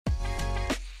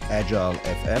Agile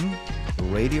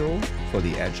FM, radio for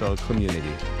the Agile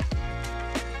community.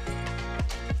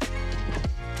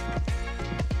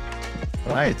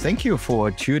 All right, thank you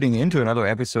for tuning into another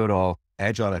episode of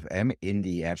Agile FM in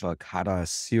the Agile Kata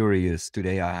series.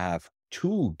 Today I have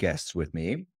two guests with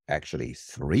me, actually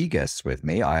three guests with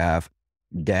me. I have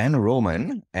Dan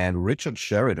Roman and Richard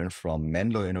Sheridan from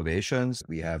Menlo Innovations.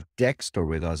 We have Dexter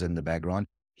with us in the background.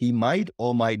 He might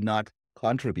or might not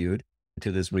contribute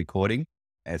to this recording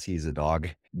as he's a dog.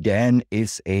 Dan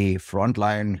is a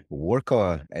frontline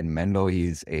worker at Menlo.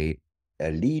 He's a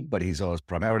lead, but he's also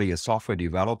primarily a software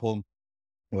developer.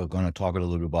 We're going to talk a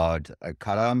little bit about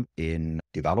Kata in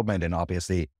development, and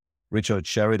obviously Richard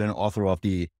Sheridan, author of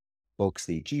the books,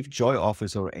 The Chief Joy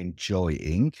Officer and Joy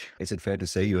Inc. Is it fair to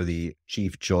say you're the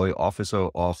Chief Joy Officer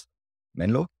of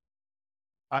Menlo?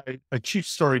 A chief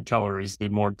storyteller is the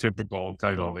more typical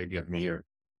title they give me here.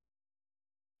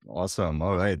 Awesome.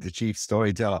 All right. The chief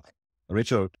storyteller,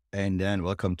 Richard, and Dan,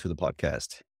 welcome to the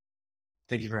podcast.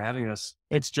 Thank you for having us.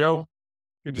 It's Joe.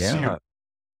 Good to see you.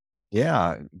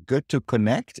 Yeah, good to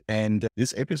connect. And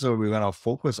this episode, we're going to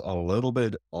focus a little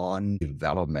bit on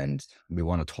development. We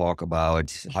want to talk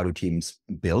about how do teams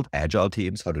build agile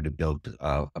teams, how do they build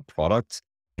products.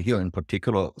 Here in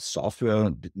particular,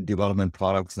 software development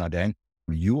products. Now, Dan,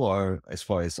 you are, as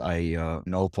far as I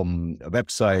know from a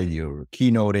website, you're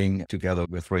keynoting together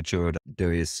with Richard.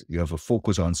 You have a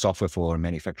focus on software for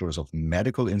manufacturers of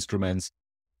medical instruments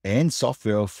and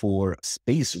software for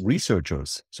space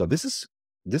researchers. So this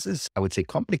is, I would say,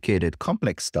 complicated,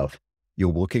 complex stuff you're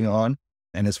working on.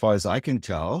 And as far as I can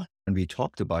tell, and we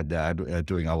talked about that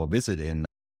during our visit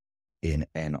in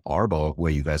Ann Arbor,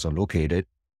 where you guys are located,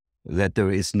 that there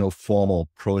is no formal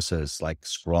process like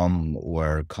Scrum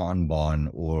or Kanban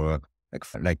or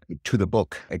like to the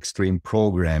book extreme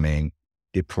programming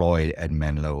deployed at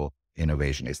Menlo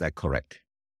Innovation. Is that correct?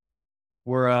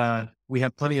 We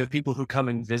have plenty of people who come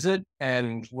and visit,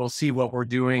 and we'll see what we're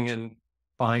doing and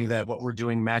find that what we're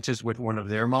doing matches with one of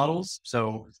their models.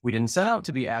 So we didn't set out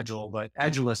to be agile, but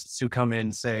agilists who come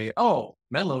in say, oh,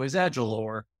 Menlo is agile,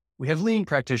 or we have lean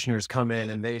practitioners come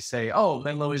in and they say, oh,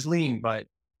 Menlo is lean, but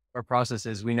our process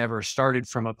is we never started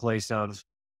from a place of,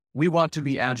 we want to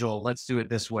be agile, let's do it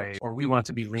this way, or we want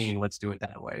to be lean, let's do it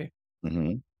that way.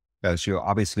 Mm-hmm. Because you're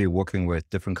obviously working with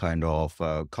different kind of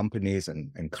companies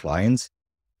and clients,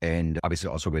 and obviously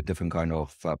also with different kind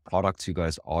of products you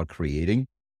guys are creating.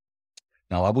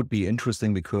 Now, that would be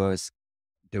interesting because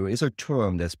there is a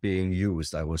term that's being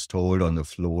used, I was told, on the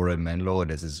floor in Menlo,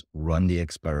 this is run the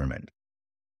experiment.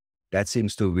 That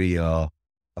seems to be a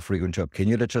frequent term. Can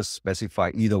you just specify,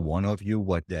 either one of you,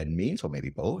 what that means, or maybe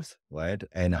both, right?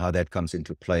 And how that comes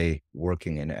into play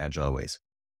working in agile ways?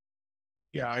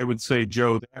 Yeah, I would say,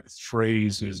 Joe, that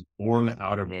phrase is born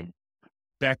out of a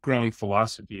background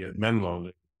philosophy at Menlo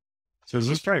that says,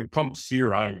 let's try to pump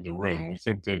fear out of the room. We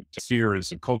think that fear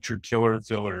is a culture killer,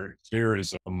 fear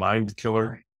is a mind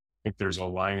killer. I think there's a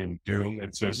line in Doom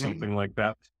that says something like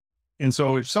that. And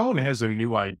so if someone has a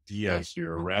new idea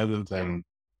here, rather than,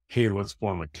 hey, let's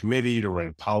form a committee to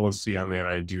write policy on that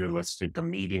idea, let's take a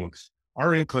meeting,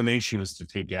 our inclination is to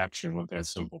take action with that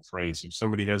simple phrase. If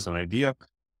somebody has an idea,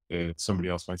 somebody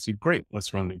else might say, great,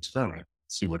 let's run the experiment,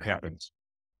 see what happens.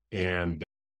 And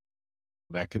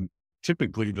that can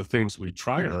typically, the things we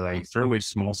try are on a fairly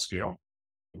small scale.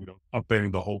 We don't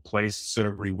upend the whole place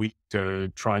every week to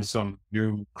try some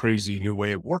crazy new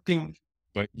way of working,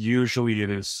 but usually it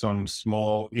is some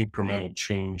small incremental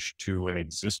change to an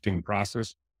existing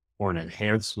process or an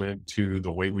enhancement to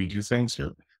the way we do things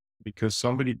here, because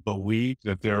somebody believed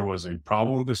that there was a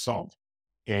problem to solve,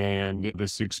 and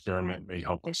this experiment may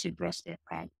help us address that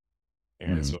problem.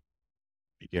 And so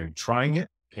begin trying it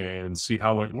and see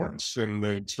how it works. And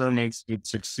the experiments that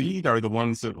succeed are the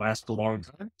ones that last a long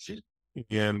time.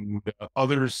 And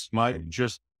others might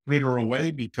just flitter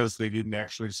away because they didn't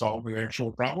actually solve the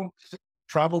actual problem.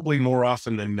 Probably more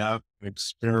often than not, an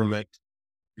experiment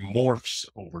morphs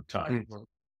over time.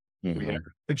 We had an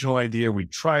original idea, we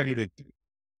tried it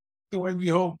the way we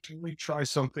hoped, we try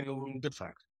something a little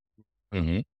different.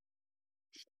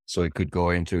 So it could go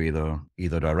into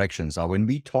either directions. Now, when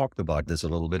we talked about this a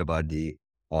little bit about the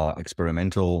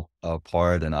experimental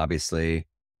part, and obviously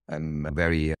I'm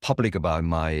very public about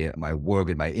my work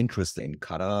and my interest in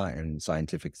Kata and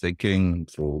scientific thinking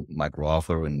through Mike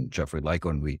Rother and Jeffrey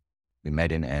Lycon. We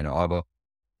met in Ann Arbor.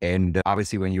 And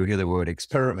obviously when you hear the word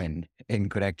experiment in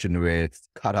connection with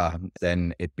Kata,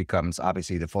 then it becomes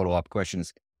obviously the follow-up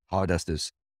questions. How does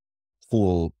this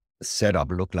full setup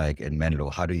look like in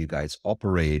Menlo? How do you guys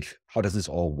operate? How does this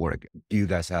all work? Do you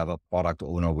guys have a product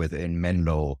owner within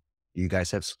Menlo? Do you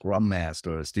guys have scrum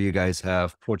masters? Do you guys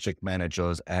have project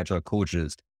managers, agile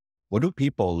coaches? What do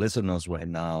people, listeners right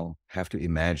now, have to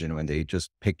imagine when they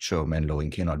just picture Menlo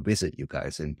and cannot visit you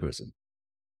guys in person?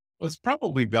 Well, it's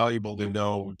probably valuable to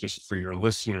know, just for your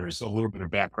listeners, a little bit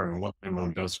of background on what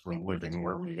Menlo does for a living,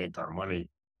 where we make our money.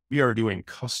 We are doing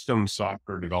custom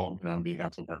software development on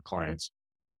behalf of our clients.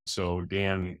 So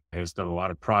Dan has done a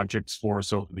lot of projects for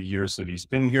us over the years that he's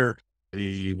been here.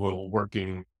 He will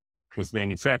working with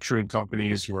manufacturing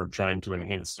companies who are trying to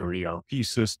enhance their ERP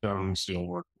systems. He'll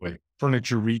work with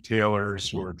furniture retailers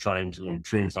who are trying to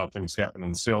improve how things happen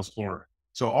on the sales floor.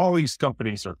 So all these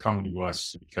companies are coming to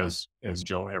us because, as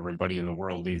Joe, everybody in the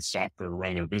world needs software to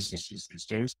run their businesses these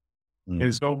days. Mm.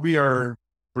 And so we are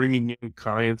bringing in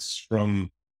clients from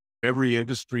every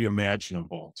industry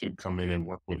imaginable to come in and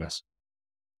work with us.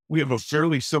 We have a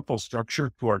fairly simple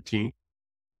structure to our team.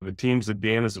 The teams that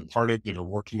Dan is a part of that are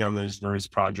working on those various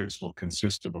projects will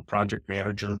consist of a project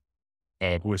manager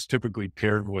who is typically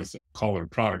paired with, call it, a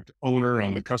product owner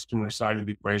on the customer side of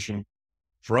the equation.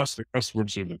 For us, the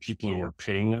customers are the people who are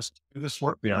paying us to do this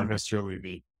work. They aren't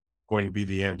necessarily going to be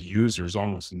the end users,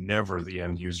 almost never the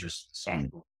end users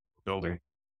side of building.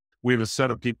 We have a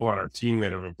set of people on our team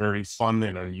that have a very fun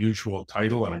and unusual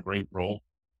title and a great role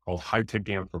called high-tech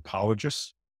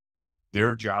anthropologists.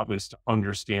 Their job is to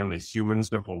understand the humans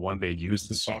that will one day use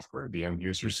the software, the end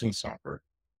users in software.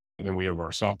 And then we have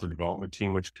our software development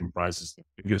team, which comprises the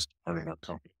biggest part of our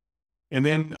company. And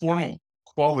then formal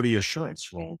quality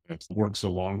assurance role that works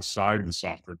alongside the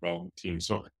software development team.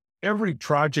 So every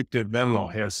project at Menlo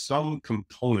has some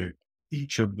component,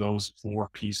 each of those four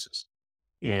pieces.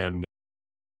 And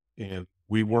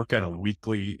we work on a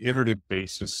weekly iterative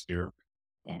basis here,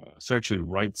 essentially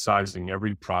right-sizing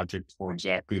every project for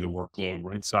exactly the workload,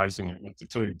 right-sizing it with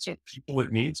the people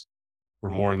it needs. We're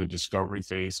more in the discovery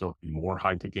phase, so it'll be more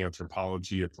high-tech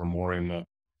anthropology. If we're more in the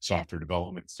software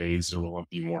development phase, there will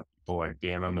be more people like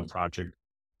Dan on the project.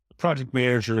 The project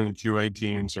manager and the QA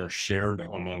teams are shared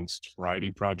amongst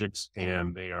variety projects,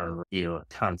 and they are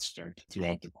constant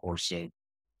throughout the course of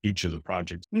each of the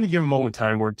projects. In a given moment in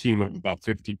time, we're a team of about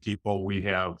 50 people. We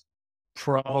have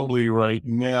probably right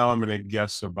now, I'm going to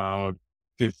guess about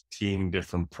 15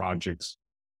 different projects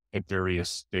at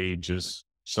various stages.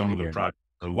 Some of the projects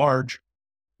are large.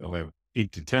 They'll have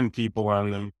 8 to 10 people on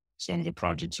them. Some of the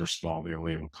projects are small. They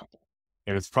only have a couple.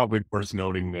 And it's probably worth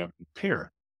noting that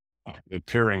the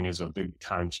pairing is a big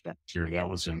construct here. That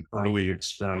was an early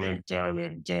experiment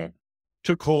that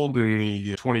took hold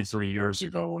 23 years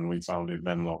ago when we founded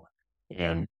Menlo,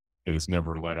 and it has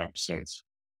never let up since.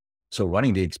 So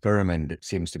running the experiment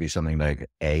seems to be something like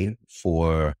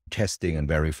for testing and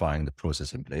verifying the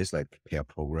process in place, like pair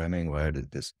programming, right?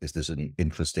 Is this an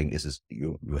interesting,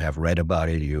 you have read about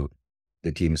it,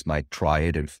 the teams might try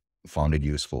it and found it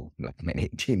useful. Like many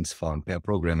teams found pair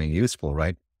programming useful,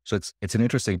 right? So it's an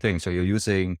interesting thing. So you're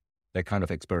using that kind of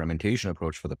experimentation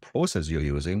approach for the process you're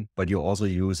using, but you're also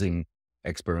using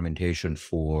experimentation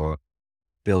for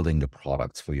building the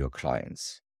products for your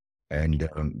clients. And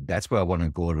that's where I want to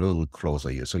go a little closer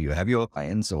here. So you have your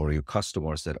clients or your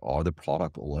customers that are the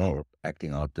product owner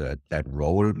acting out that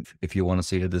role, if you want to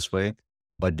say it this way.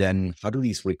 But then how do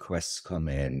these requests come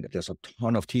in? There's a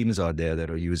ton of teams out there that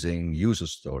are using user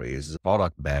stories,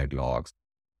 product backlogs,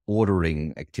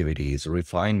 ordering activities,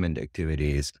 refinement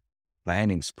activities,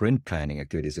 planning, sprint planning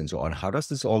activities, and so on. How does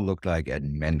this all look like at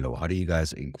Menlo? How do you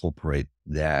guys incorporate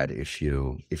that if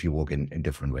you work in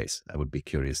different ways? I would be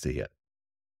curious to hear.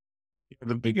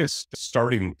 The biggest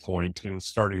starting point, and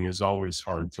starting is always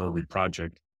hard for every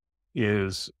project,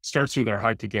 starts with our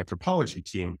high-tech anthropology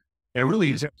team. And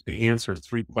really is to answer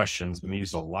 3 questions, and they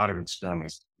use a lot of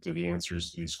experiments to the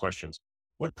answers to these questions.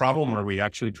 What problem are we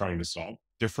actually trying to solve?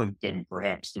 Different than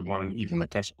perhaps the one even the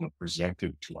customer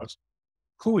presented to us.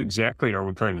 Who exactly are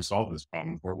we trying to solve this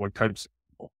problem for? What types of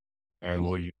people? And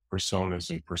we'll use personas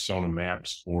and persona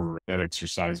maps for that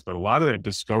exercise. But a lot of that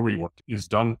discovery work is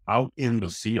done out in the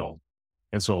field.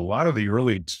 And so a lot of the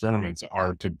early experiments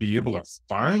are to be able to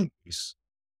find these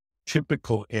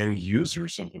typical end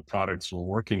users of the products we're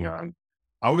working on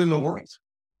out in the world.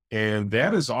 And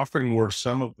that is often where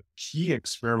some of the key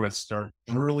experiments start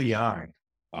early on.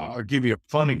 I'll give you a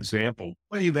fun example.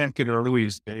 Way back in the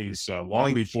earliest days,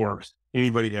 long before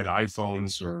anybody had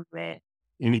iPhones or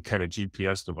any kind of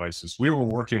GPS devices, we were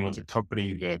working with a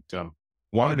company that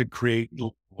wanted to create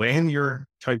lanyard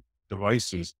type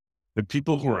devices that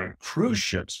people who are on cruise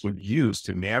ships would use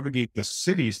to navigate the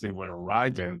cities they would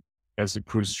arrive in as the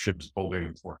cruise ships pulled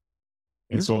in for.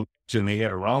 And so they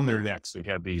had around their necks, they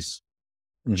had these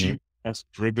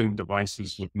GPS-driven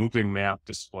devices with moving map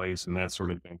displays and that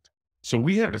sort of thing. So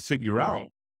we had to figure out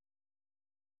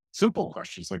simple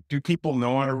questions like, do people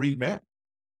know how to read maps?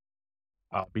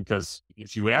 Because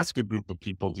if you ask a group of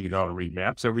people, do you know how to read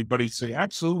maps? Everybody say,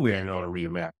 absolutely, I know how to read a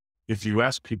map. If you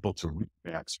ask people to read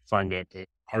maps, you find that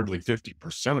hardly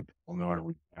 50% of people know how to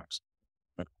read maps.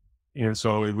 And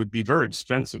so it would be very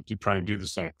expensive to try and do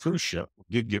this on a cruise ship.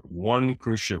 We did get one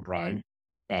cruise ship ride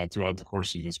throughout the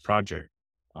course of this project.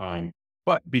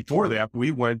 But before that,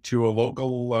 we went to a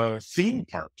local theme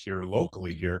park here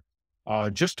locally here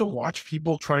just to watch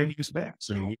people try and use maps.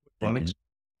 And we would run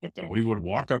with them. We would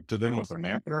walk up to them with a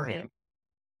map in our hand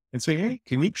and say, hey,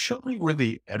 can you show me where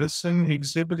the Edison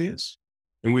exhibit is?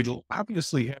 And we'd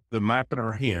obviously have the map in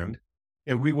our hand.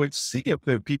 And we would see if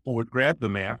the people would grab the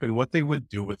map and what they would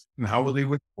do with it and how they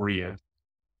would orient.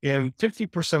 And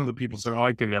 50% of the people said, oh,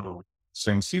 I can never read.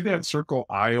 Saying, see that circle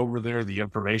I over there, the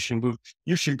information booth?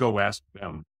 You should go ask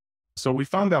them. So we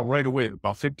found out right away that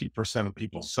about 50% of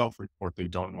people self-report they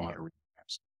don't know how to read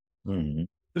maps. Mm-hmm.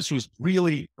 This was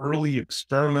really early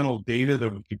experimental data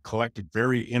that we could collect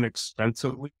very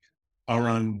inexpensively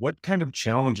around what kind of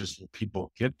challenges will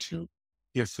people get to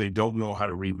if they don't know how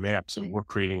to read maps, and we're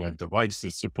creating a device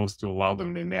that's supposed to allow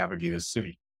them to navigate a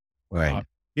city. Right.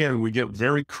 We get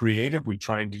very creative. We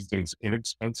try and do things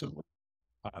inexpensively.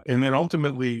 And then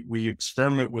ultimately we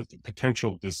experiment with the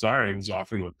potential designs,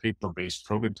 often with paper-based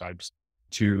prototypes,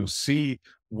 to see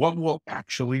what will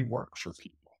actually work for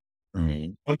people.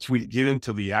 Mm-hmm. Once we get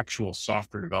into the actual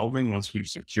software development, once we've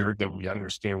secured that we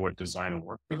understand what design will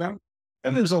work for them.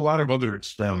 And there's a lot of other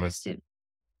experiments that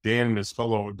Dan and his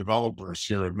fellow developers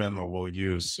here at Menlo will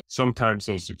use. Sometimes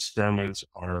those experiments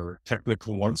are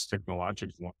technical ones,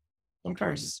 technological ones.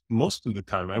 Sometimes, most of the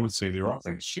time, I would say they're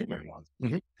often human ones,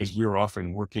 because we're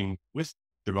often working with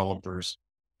developers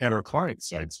at our client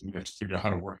sites and just figure out how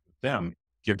to work with them,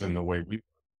 given the way we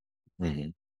work. Mm-hmm.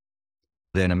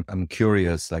 Then I'm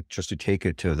curious, like just to take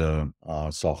it to the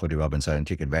software development side and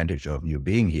take advantage of you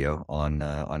being here on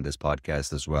this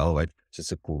podcast as well, right?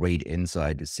 Just a great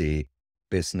insight to see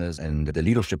business and the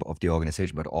leadership of the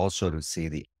organization, but also to see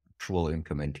the actual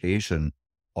implementation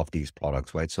of these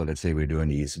products, right? So let's say we're doing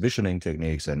these visioning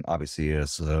techniques, and obviously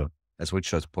as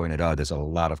Richard pointed out, there's a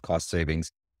lot of cost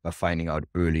savings by finding out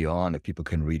early on if people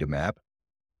can read a map,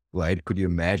 right? Could you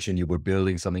imagine you were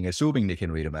building something assuming they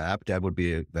can read a map? That would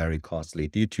be a very costly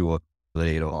detour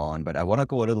later on. But I want to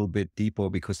go a little bit deeper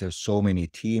because there's so many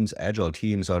teams, agile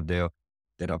teams out there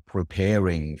that are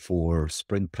preparing for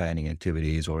sprint planning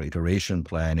activities or iteration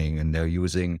planning, and they're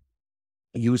using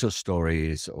user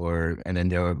stories and then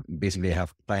they basically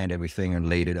have planned everything and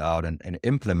laid it out and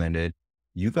implemented.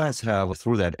 You guys have,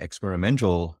 through that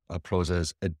experimental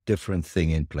process, a different thing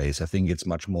in place. I think it's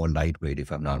much more lightweight,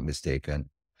 if I'm not mistaken.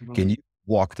 Mm-hmm. Can you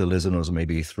walk the listeners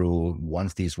maybe through,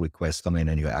 once these requests come in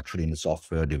and you're actually in the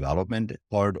software development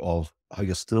part, of how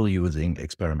you're still using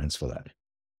experiments for that?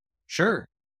 Sure.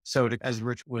 So as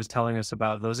Rich was telling us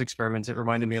about those experiments, it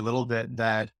reminded me a little bit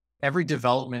that every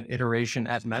development iteration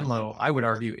at Menlo, I would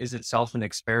argue, is itself an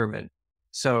experiment.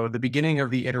 So the beginning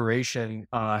of the iteration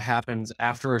happens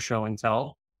after a show and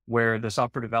tell, where the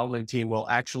software development team will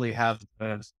actually have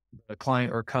the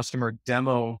client or customer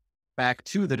demo back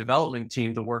to the development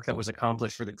team the work that was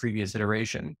accomplished for the previous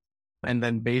iteration. And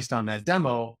then based on that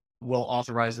demo, we'll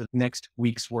authorize the next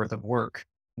week's worth of work,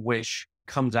 which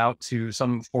comes out to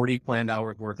some 40 planned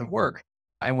hours worth of work.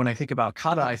 And when I think about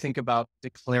Kata, I think about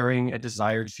declaring a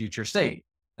desired future state.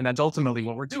 And that's ultimately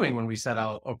what we're doing when we set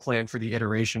out a plan for the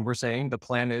iteration. We're saying the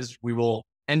plan is we will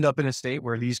end up in a state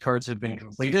where these cards have been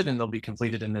completed and they'll be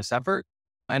completed in this effort.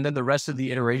 And then the rest of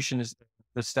the iteration is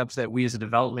the steps that we as a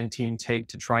development team take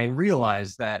to try and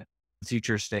realize that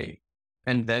future state.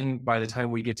 And then by the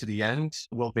time we get to the end,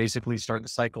 we'll basically start the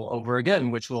cycle over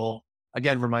again, which will,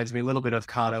 again, reminds me a little bit of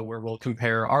Kata, where we'll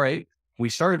compare, all right, we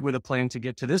started with a plan to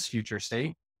get to this future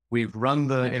state. We've run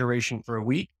the iteration for a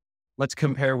week. Let's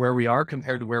compare where we are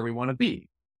compared to where we want to be.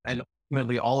 And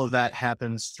ultimately, all of that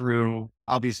happens through,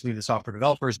 obviously, the software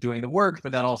developers doing the work,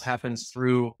 but that all happens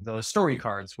through the story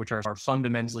cards, which are our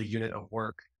fundamentally unit of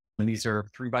work. And these are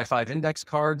 3x5 index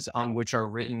cards on which are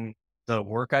written the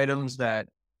work items that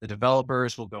the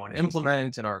developers will go and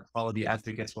implement, and our quality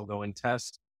advocates will go and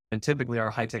test. And typically our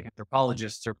high-tech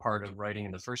anthropologists are part of writing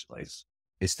in the first place.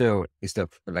 Is there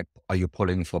like, are you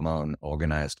pulling from an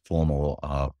organized formal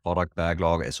product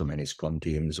backlog, as so many Scrum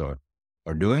teams are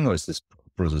doing, or is this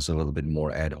process a little bit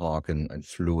more ad hoc and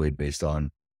fluid based on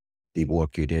the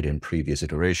work you did in previous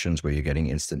iterations, where you're getting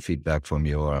instant feedback from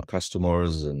your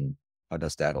customers? And how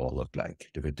does that all look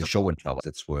like? The show and tell,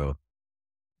 that's where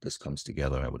this comes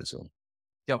together, I would assume.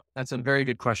 Yep, that's a very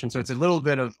good question. So it's a little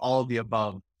bit of all of the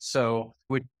above. So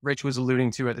what Rich was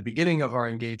alluding to at the beginning of our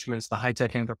engagements, the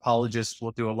high-tech anthropologists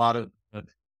will do a lot of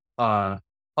uh,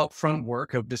 upfront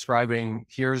work of describing,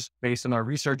 here's based on our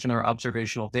research and our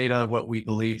observational data, what we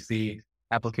believe the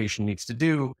application needs to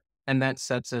do. And that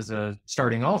sets as a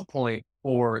starting off point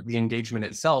for the engagement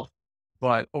itself.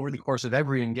 But over the course of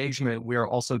every engagement, we are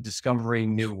also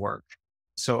discovering new work.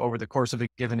 So over the course of a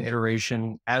given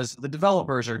iteration, as the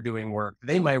developers are doing work,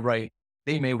 they may write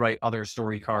other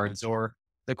story cards, or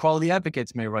the quality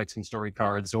advocates may write some story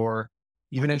cards, or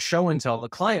even at show and tell, the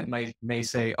client may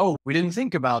say, oh, we didn't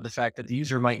think about the fact that the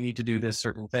user might need to do this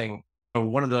certain thing. So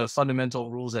one of the fundamental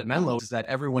rules at Menlo is that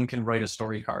everyone can write a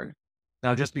story card.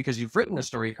 Now, just because you've written a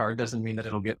story card doesn't mean that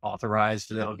it'll get authorized,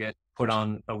 that it'll get put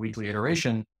on a weekly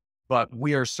iteration. But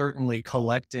we are certainly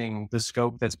collecting the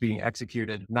scope that's being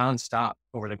executed nonstop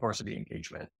over the course of the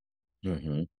engagement.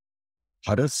 Mm-hmm.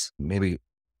 How does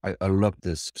I love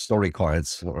this story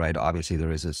cards, right? Obviously,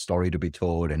 there is a story to be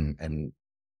told and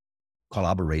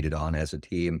collaborated on as a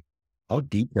team. How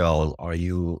detailed are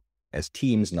you as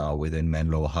teams now within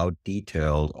Menlo? How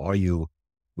detailed are you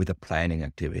with the planning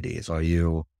activities? Are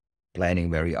you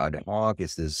planning very ad hoc?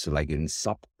 Is this like in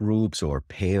subgroups or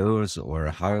pairs, or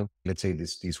how, let's say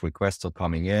these requests are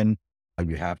coming in,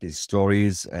 you have these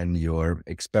stories and you're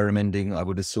experimenting, I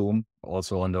would assume,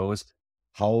 also on those.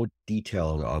 How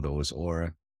detailed are those,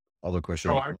 or other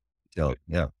question?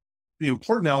 Yeah. The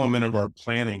important element of our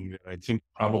planning that I think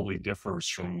probably differs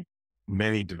from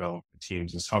many development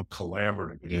teams is how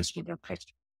collaborative it is with our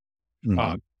customers.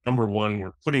 Mm-hmm. Number one,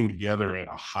 we're putting together at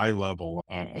a high level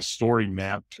a story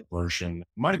mapped version that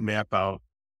might map out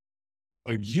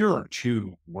a year or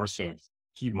two worth of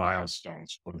key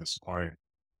milestones for this client,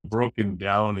 broken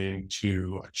down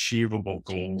into achievable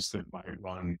goals that might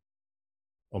run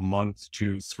a month,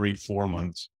 2, 3, 4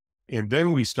 months. And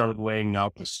then we start laying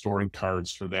out the story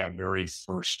cards for that very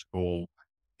first goal.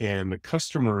 And the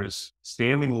customer is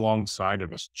standing alongside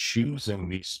of us, choosing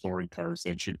these story cards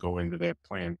that should go into that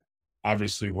plan.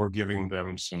 Obviously, we're giving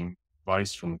them some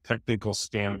advice from a technical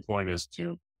standpoint as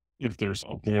to if there's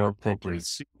a more appropriate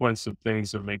sequence of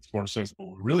things that makes more sense. But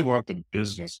we really want the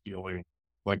business feeling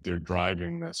like they're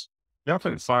driving this. We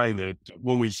often find that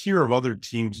when we hear of other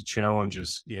teams'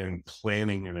 challenges in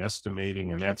planning and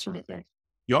estimating and that sort of thing,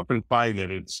 you often find that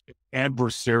it's an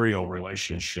adversarial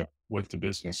relationship with the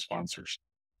business sponsors,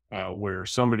 where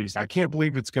somebody's, I can't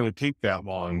believe it's going to take that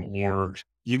long, or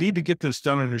you need to get this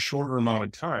done in a shorter amount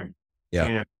of time. Yeah.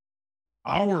 And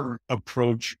our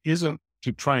approach isn't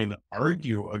to try and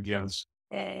argue against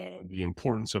the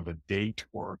importance of a date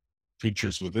or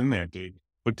features within that date,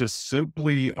 but to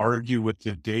simply argue with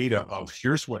the data of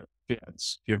here's what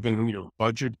fits, given your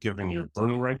budget, given your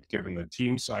burn rate, given the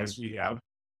team size we have.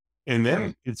 And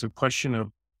then it's a question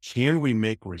of, can we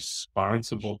make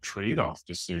responsible trade-off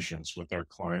decisions with our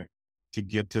client to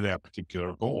get to that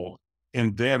particular goal?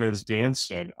 And then, as Dan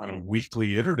said, on a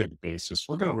weekly iterative basis,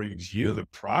 we're going to review the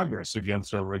progress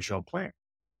against our original plan,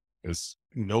 because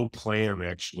no plan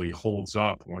actually holds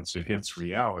up once it hits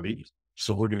reality.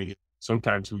 So we're going to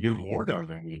sometimes we get more done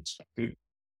than we expected.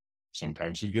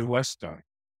 Sometimes we get less done.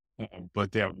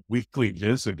 But that weekly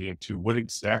visit into what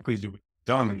exactly do we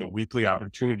done, and the weekly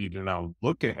opportunity to now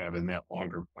look ahead in that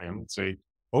longer plan and say,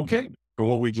 okay, for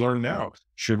what we've learned now,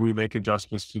 should we make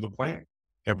adjustments to the plan?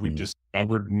 Have we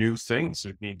discovered new things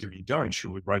that need to be done?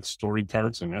 Should we write story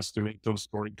cards and estimate those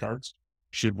story cards?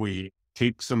 Should we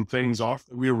take some things off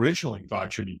that we originally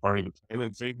thought should be part of the plan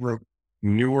in favor of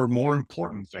newer, more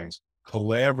important things?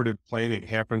 Collaborative planning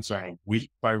happens on a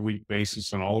week by week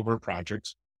basis in all of our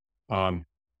projects.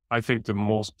 I think the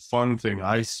most fun thing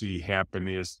I see happen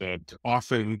is that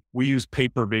often we use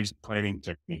paper-based planning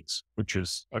techniques, which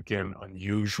is, again,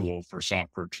 unusual for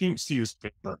software teams to use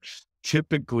paper.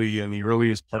 Typically, in the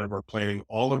earliest part of our planning,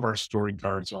 all of our story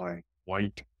cards are on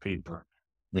white paper.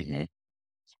 Mm-hmm.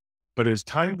 But as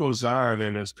time goes on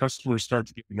and as customers start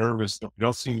to get nervous that we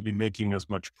don't seem to be making as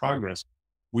much progress,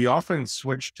 we often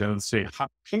switch to, say,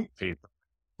 hot pink paper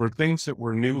for things that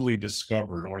were newly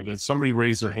discovered, or that somebody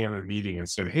raised their hand in a meeting and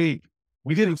said, hey,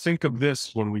 we didn't think of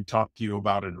this when we talked to you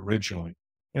about it originally.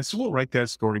 And so we'll write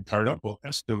that story card up, we'll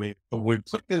estimate, but when we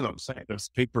put it inside this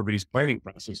paper-based planning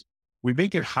process, we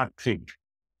make it hot pink.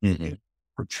 Mm-hmm.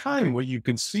 For time, what you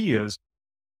can see is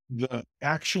the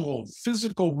actual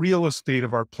physical real estate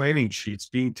of our planning sheets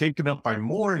being taken up by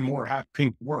more and more hot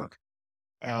pink work,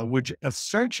 which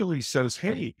essentially says,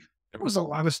 hey, there was a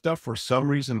lot of stuff for some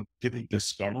reason didn't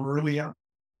discover early on.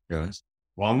 Yes.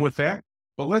 Wrong with that.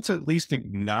 But let's at least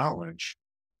acknowledge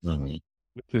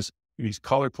with these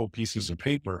colorful pieces of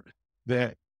paper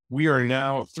that we are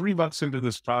now 3 months into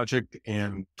this project,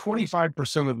 and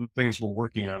 25% of the things we're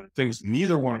working on are things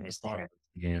neither one of us thought of at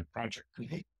the beginning of the project.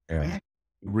 Yeah.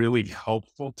 Really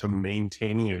helpful to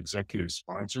maintaining executive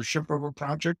sponsorship of a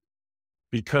project,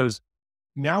 because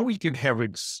now we can have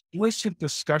explicit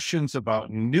discussions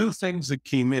about new things that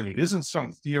came in. It isn't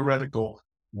some theoretical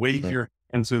wave your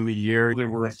hands in the air. There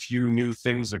were a few new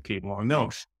things that came along. No,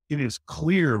 it is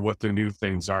clear what the new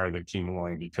things are that came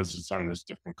along because it's on this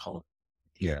different color.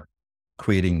 Yeah.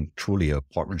 Creating truly a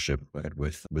partnership, right,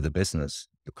 with the business,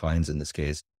 your clients in this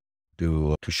case,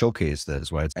 to showcase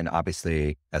this, right? And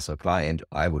obviously, as a client,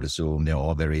 I would assume they're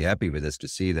all very happy with this to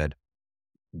see that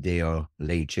their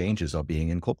late changes are being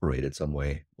incorporated some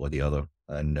way or the other.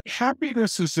 And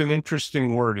Happiness is an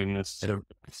interesting word in this.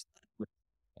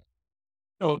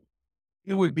 So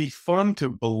it would be fun to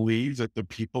believe that the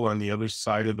people on the other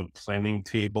side of the planning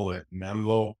table at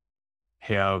Menlo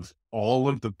have all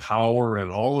of the power and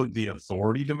all of the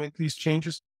authority to make these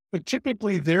changes. But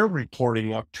typically they're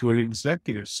reporting up to an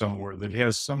executive somewhere that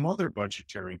has some other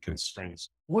budgetary constraints.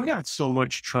 We're not so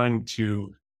much trying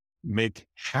to make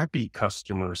happy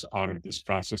customers out of this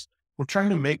process. We're trying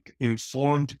to make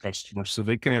informed customers so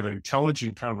they can have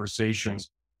intelligent conversations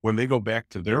when they go back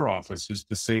to their offices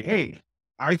to say, hey,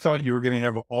 I thought you were going to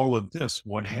have all of this.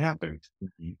 What happened?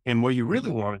 And what you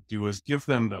really want to do is give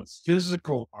them the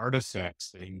physical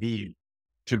artifacts they need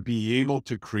to be able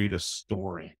to create a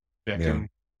story that can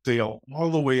sail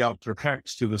all the way out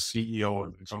perhaps to the CEO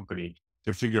of the company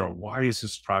to figure out why is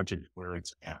this project where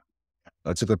it's at.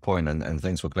 that's a good point, and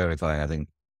thanks for clarifying. I think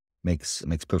makes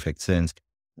perfect sense.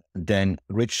 Then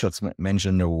Rich just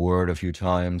mentioned a word a few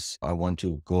times. I want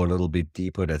to go a little bit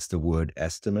deeper. That's the word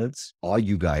estimates. Are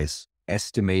you guys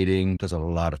estimating? There's a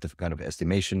lot of different kind of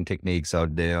estimation techniques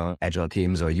out there agile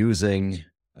teams are using.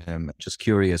 Just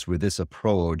curious, with this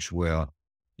approach where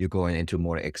you're going into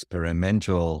more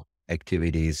experimental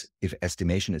activities, if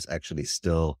estimation is actually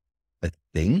still a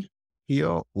thing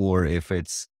here, or if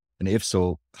it's, and if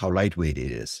so, how lightweight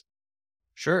it is.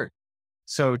 Sure.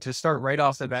 So to start right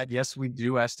off the bat, yes, we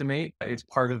do estimate. It's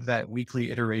part of that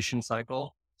weekly iteration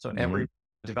cycle. So every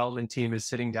development team is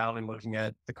sitting down and looking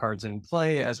at the cards in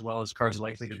play, as well as cards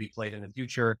likely to be played in the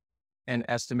future, and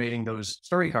estimating those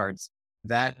story cards.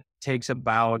 That takes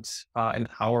about an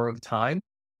hour of time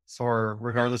for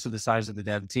regardless of the size of the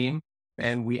dev team.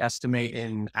 And we estimate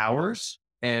in hours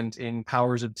and in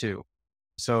powers of two.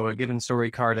 So a given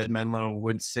story card at Menlo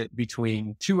would sit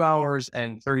between 2 hours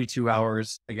and 32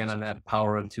 hours, again, on that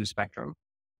power of two spectrum,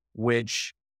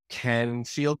 which can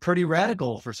feel pretty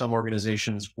radical for some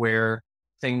organizations where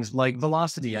things like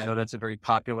velocity, I know that's a very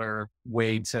popular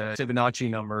way to Fibonacci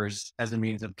numbers as a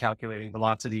means of calculating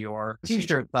velocity, or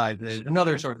t-shirt size,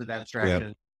 another sort of abstraction.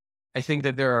 Yep. I think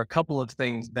that there are a couple of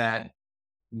things that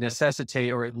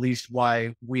necessitate, or at least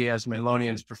why we as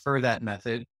Menlonians prefer that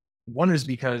method. One is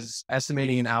because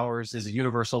estimating in hours is a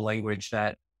universal language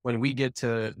that when we get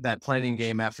to that planning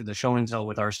game after the show and tell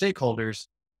with our stakeholders,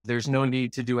 there's no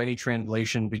need to do any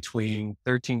translation between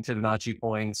 13 Fibonacci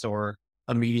points or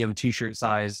a medium t-shirt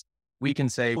size. We can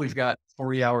say we've got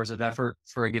 40 hours of effort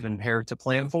for a given pair to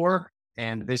plan for,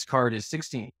 and this card is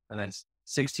 16, and that's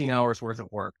 16 hours worth of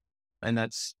work. And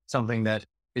that's something that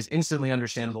is instantly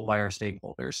understandable by our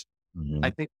stakeholders. I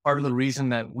think part of the reason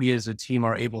that we as a team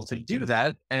are able to do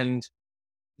that, and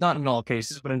not in all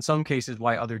cases, but in some cases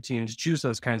why other teams choose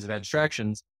those kinds of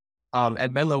abstractions,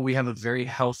 at Menlo, we have a very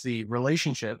healthy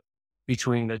relationship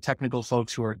between the technical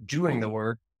folks who are doing the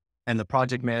work and the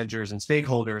project managers and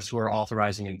stakeholders who are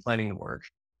authorizing and planning the work.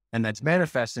 And that's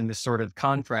manifest in this sort of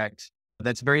contract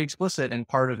that's very explicit, and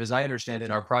part of, as I understand it,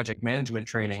 our project management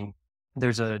training.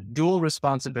 There's a dual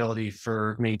responsibility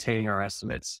for maintaining our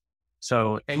estimates.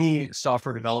 So any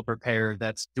software developer pair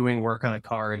that's doing work on a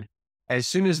card, as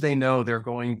soon as they know they're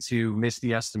going to miss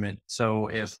the estimate. So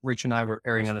if Rich and I were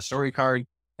pairing on a story card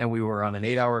and we were on an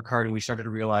 8-hour card and we started to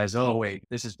realize, oh, wait,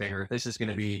 this is bigger. This is going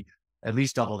to be at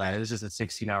least double that. This is a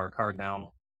 16-hour card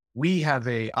now. We have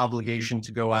a obligation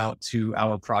to go out to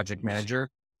our project manager,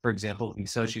 for example,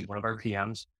 Lisa, she's one of our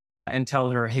PMs, and tell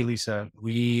her, hey, Lisa,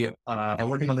 we are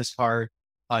working on this card.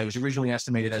 It was originally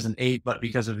estimated as an 8, but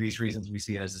because of these reasons, we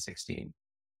see it as a 16.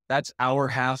 That's our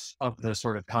half of the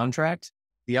sort of contract.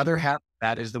 The other half,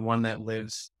 that is the one that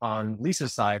lives on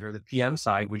Lisa's side or the PM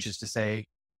side, which is to say,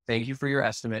 thank you for your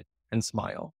estimate and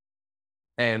smile.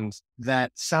 And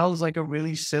that sounds like a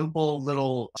really simple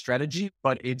little strategy,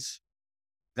 but it's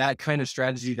that kind of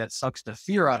strategy that sucks the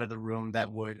fear out of the room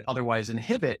that would otherwise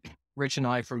inhibit Rich and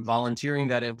I from volunteering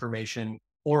that information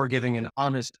or giving an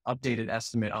honest, updated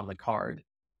estimate on the card.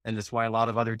 And that's why a lot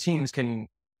of other teams can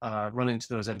run into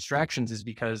those abstractions, is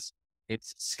because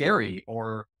it's scary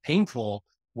or painful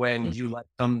when you let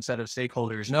some set of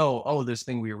stakeholders know, oh, this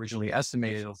thing we originally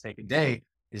estimated it'll take a day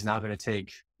is now going to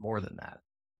take more than that.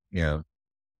 Yeah.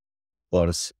 Well,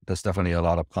 there's definitely a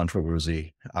lot of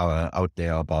controversy out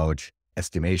there about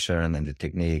estimation and the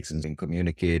techniques and being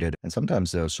communicated. And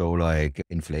sometimes they're so like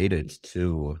inflated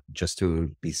too, just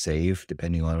to be safe,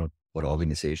 depending on what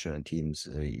organization and teams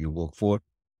you work for.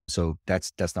 So that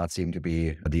does not seem to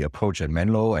be the approach at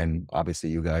Menlo. And obviously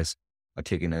you guys are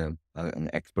taking an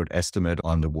expert estimate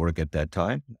on the work at that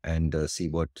time and see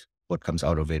what comes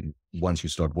out of it once you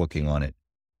start working on it.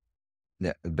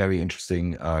 Yeah, very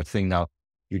interesting thing. Now,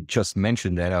 you just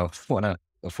mentioned that. I want to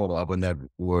follow up on that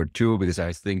word too, because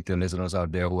I think the listeners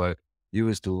out there who are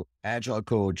used to agile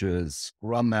coaches,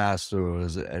 scrum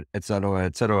masters, et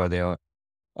cetera, they are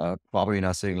probably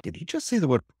not saying, did he just say the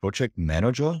word project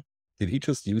manager? Did he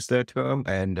just use that term?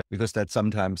 And because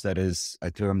sometimes that is a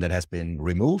term that has been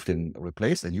removed and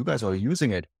replaced, and you guys are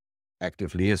using it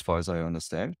actively, as far as I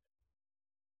understand.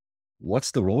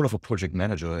 What's the role of a project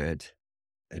manager at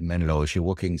Menlo? Is she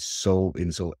working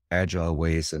in so agile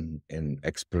ways and in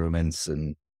experiments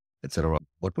and et cetera?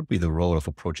 What would be the role of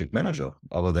a project manager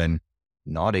other than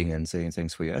nodding and saying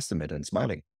thanks for your estimate and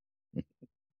smiling?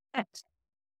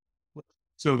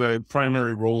 So the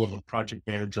primary role of a project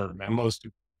manager at Menlo is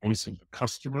to voice of the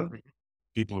customer.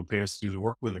 People who pay us to do the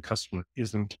work when the customer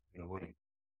isn't in the room.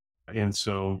 And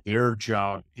so their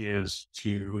job is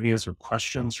to answer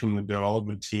questions from the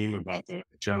development team about the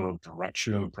general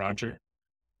direction of the project,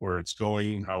 where it's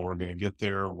going, how we're going to get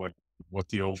there, what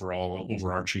the overall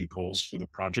overarching goals for the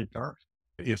project are.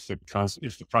 If the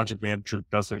project manager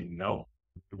doesn't know,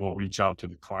 we'll reach out to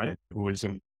the client who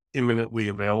isn't imminently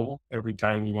available every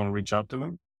time we want to reach out to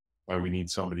them. Why we need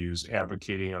somebody who's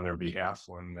advocating on their behalf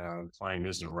when the client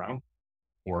isn't around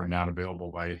or not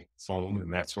available by phone,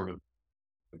 and that sort of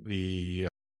the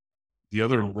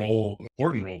other important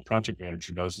role project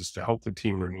manager does is to help the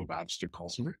team remove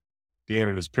obstacles. Dan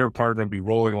and his peer partner be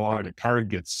rolling along and a card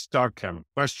gets stuck, have a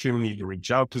question, need to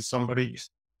reach out to somebody.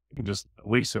 You can just let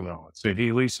Lisa know. Say,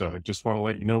 hey, Lisa, I just want to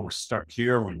let you know we're stuck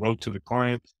here. We wrote to the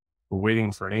client. We're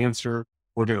waiting for an answer.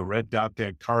 We're going to red dot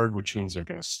that card, which means they're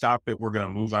going to stop it. We're going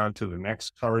to move on to the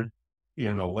next card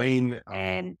in the lane.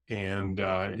 And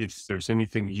if there's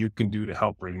anything you can do to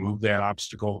help remove that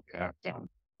obstacle,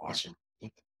 awesome.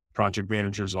 Project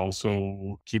managers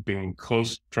also keeping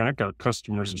close track. Our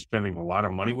customers are spending a lot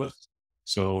of money with,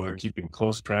 so they're keeping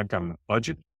close track on the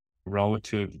budget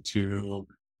relative to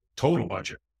total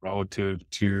budget, relative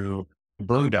to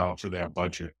burn down for that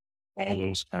budget, all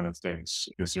those kind of things.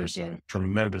 Because there's a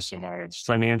tremendous amount of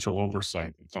financial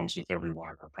oversight that comes with every one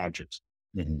of our projects.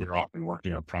 We're often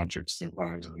working on projects that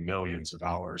run into the millions of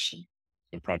dollars, and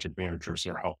the project managers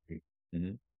are helping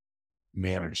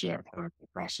manage that part of the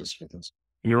process with us.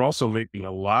 And you're also making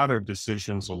a lot of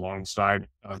decisions alongside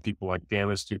people like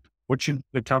Dan as to what should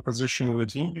the composition of the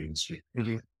team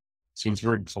be. Seems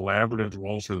very collaborative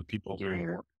role for the people doing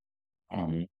the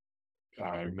work.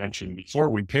 I mentioned before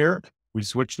we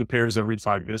switch the pairs every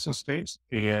 5 business days,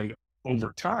 and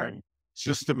over time,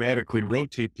 systematically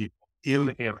rotate people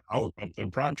in and out of the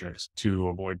projects to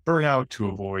avoid burnout, to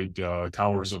avoid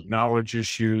towers of knowledge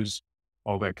issues,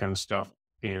 all that kind of stuff.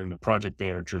 And the project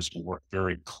managers will work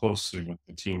very closely with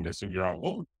the team to figure out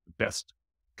what the best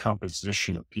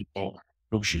composition of people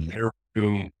who should pair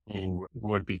who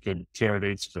would be good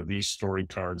candidates for these story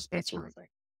cards, that sort of thing.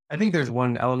 I think there's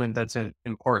one element that's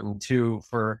important too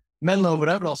for Menlo, but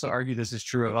I would also argue this is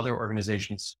true of other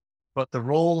organizations. But the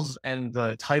roles and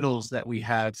the titles that we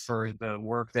have for the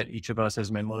work that each of us as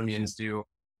Menlonians do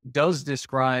does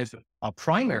describe a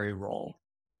primary role.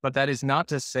 But that is not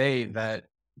to say that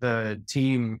the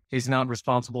team is not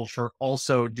responsible for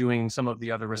also doing some of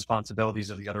the other responsibilities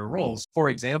of the other roles. For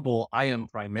example, I am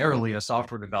primarily a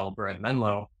software developer at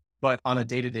Menlo, but on a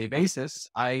day-to-day basis,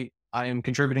 I am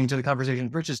contributing to the conversation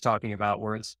Rich is talking about,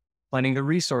 where it's planning the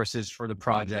resources for the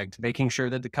project, making sure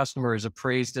that the customer is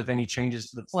appraised of any changes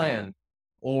to the plan,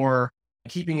 or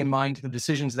keeping in mind the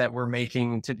decisions that we're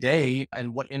making today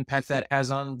and what impact that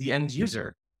has on the end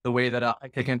user, the way that a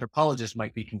tech anthropologist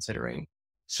might be considering.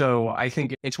 So I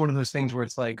think it's one of those things where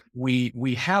it's like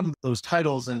we have those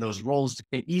titles and those roles,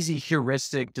 an easy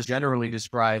heuristic to generally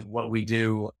describe what we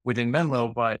do within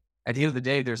Menlo, but at the end of the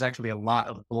day, there's actually a lot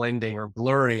of blending or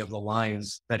blurring of the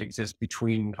lines that exist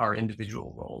between our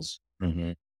individual roles.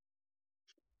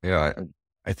 Yeah,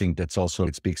 I think that's also,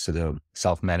 it speaks to the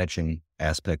self-managing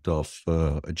aspect of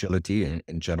agility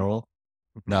in general.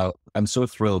 Now, I'm so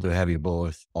thrilled to have you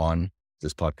both on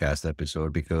this podcast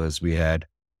episode, because we had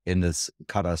in this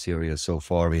Kata series so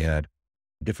far, we had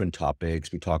different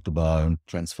topics. We talked about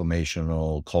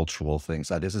transformational, cultural things.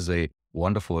 This is a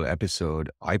wonderful episode.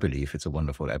 I believe it's a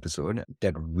wonderful episode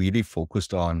that really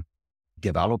focused on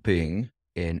developing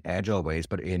in agile ways,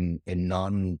 but in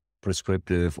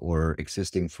non-prescriptive or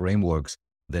existing frameworks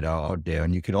that are out there.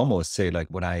 And you can almost say, like,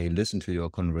 when I listen to your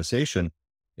conversation,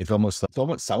 it almost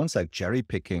sounds like cherry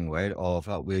picking, right? Of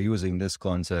we're using this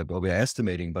concept, or we're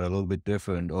estimating, but a little bit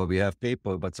different, or we have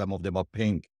paper, but some of them are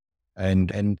pink.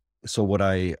 And so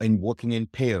in working in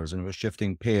pairs, and we're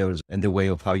shifting pairs and the way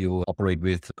of how you operate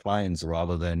with clients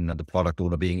rather than the product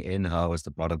owner being in-house,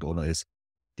 the product owner is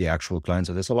the actual client.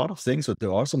 So there's a lot of things, but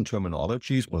there are some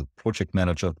terminologies, well, project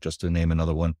manager, just to name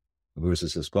another one,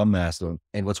 versus a scrum master.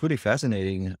 And what's really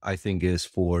fascinating, I think, is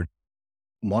for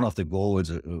one of the goals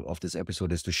of this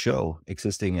episode is to show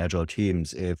existing agile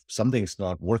teams, if something's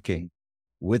not working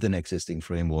with an existing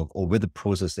framework or with the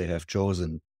process they have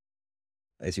chosen,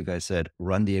 as you guys said,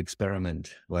 run the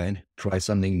experiment, right? Try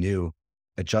something new,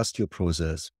 adjust your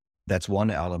process. That's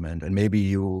one element. And maybe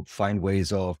you find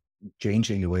ways of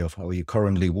changing the way of how you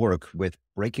currently work with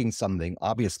breaking something,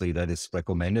 obviously, that is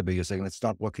recommended, but you're saying it's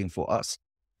not working for us.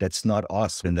 That's not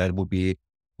us. And that would be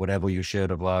whatever you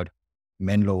shared about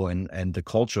Menlo and the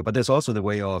culture. But there's also the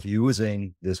way of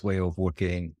using this way of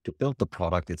working to build the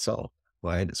product itself,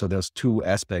 right? So there's two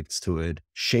aspects to it: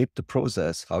 shape the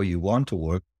process, how you want to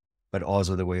work, but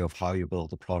also the way of how you build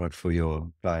the product for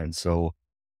your clients. So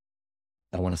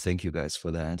I want to thank you guys for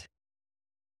that.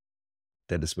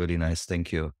 That is really nice.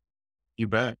 Thank you. You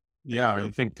bet. Yeah,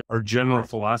 I think our general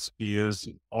philosophy is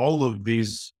all of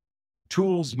these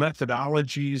tools,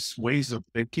 methodologies, ways of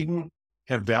thinking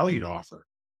have value to offer.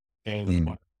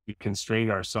 And we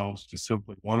constrain ourselves to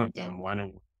simply one of them. Why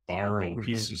don't we borrow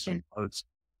pieces and parts?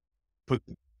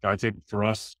 I think for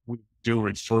us, we do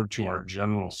refer to our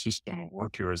general system of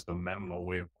work here as the Menlo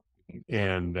way of working.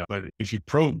 And, but if you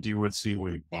probed, you would see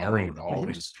we borrowed all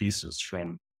these pieces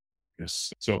from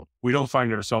this. So we don't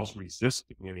find ourselves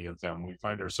resisting any of them. We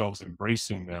find ourselves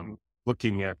embracing them,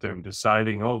 looking at them,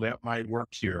 deciding, oh, that might work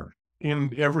here.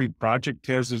 And every project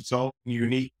has its own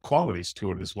unique qualities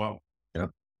to it as well. Yeah.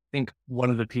 I think one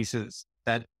of the pieces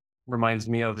that reminds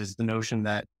me of is the notion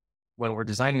that when we're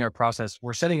designing our process,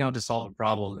 we're setting out to solve a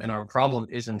problem, and our problem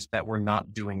isn't that we're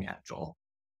not doing Agile.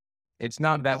 It's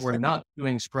not that we're not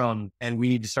doing Scrum and we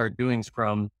need to start doing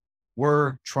Scrum.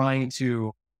 We're trying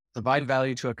to provide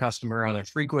value to a customer on a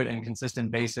frequent and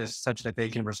consistent basis such that they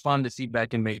can respond to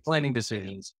feedback and make planning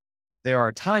decisions. There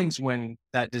are times when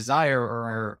that desire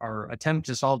or our attempt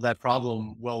to solve that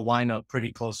problem will line up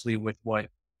pretty closely with what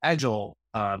Agile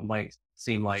might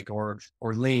seem like, or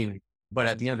Lean. But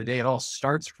at the end of the day, it all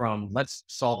starts from let's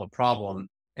solve a problem,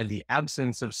 and the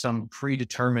absence of some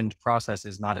predetermined process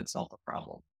is not itself a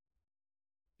problem.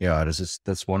 Yeah,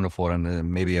 that's wonderful,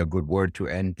 and maybe a good word to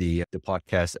end the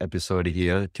podcast episode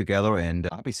here together. And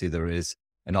obviously, there is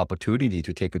an opportunity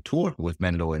to take a tour with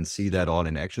Menlo and see that all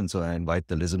in action. So I invite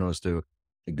the listeners to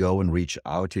go and reach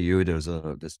out to you.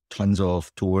 There's tons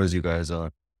of tours you guys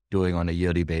are doing on a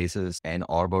yearly basis. Ann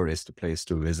Arbor is the place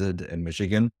to visit in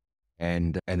Michigan.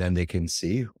 And then they can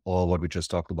see all what we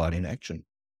just talked about in action.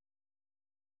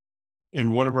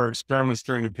 In one of our experiments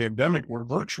during the pandemic were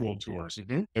virtual tours,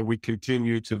 and we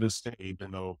continue to this day,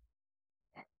 even though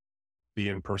the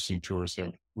in-person tours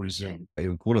have resumed.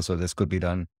 Even cooler, so this could be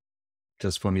done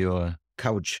just from your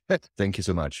couch. Thank you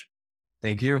so much.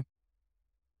 Thank you.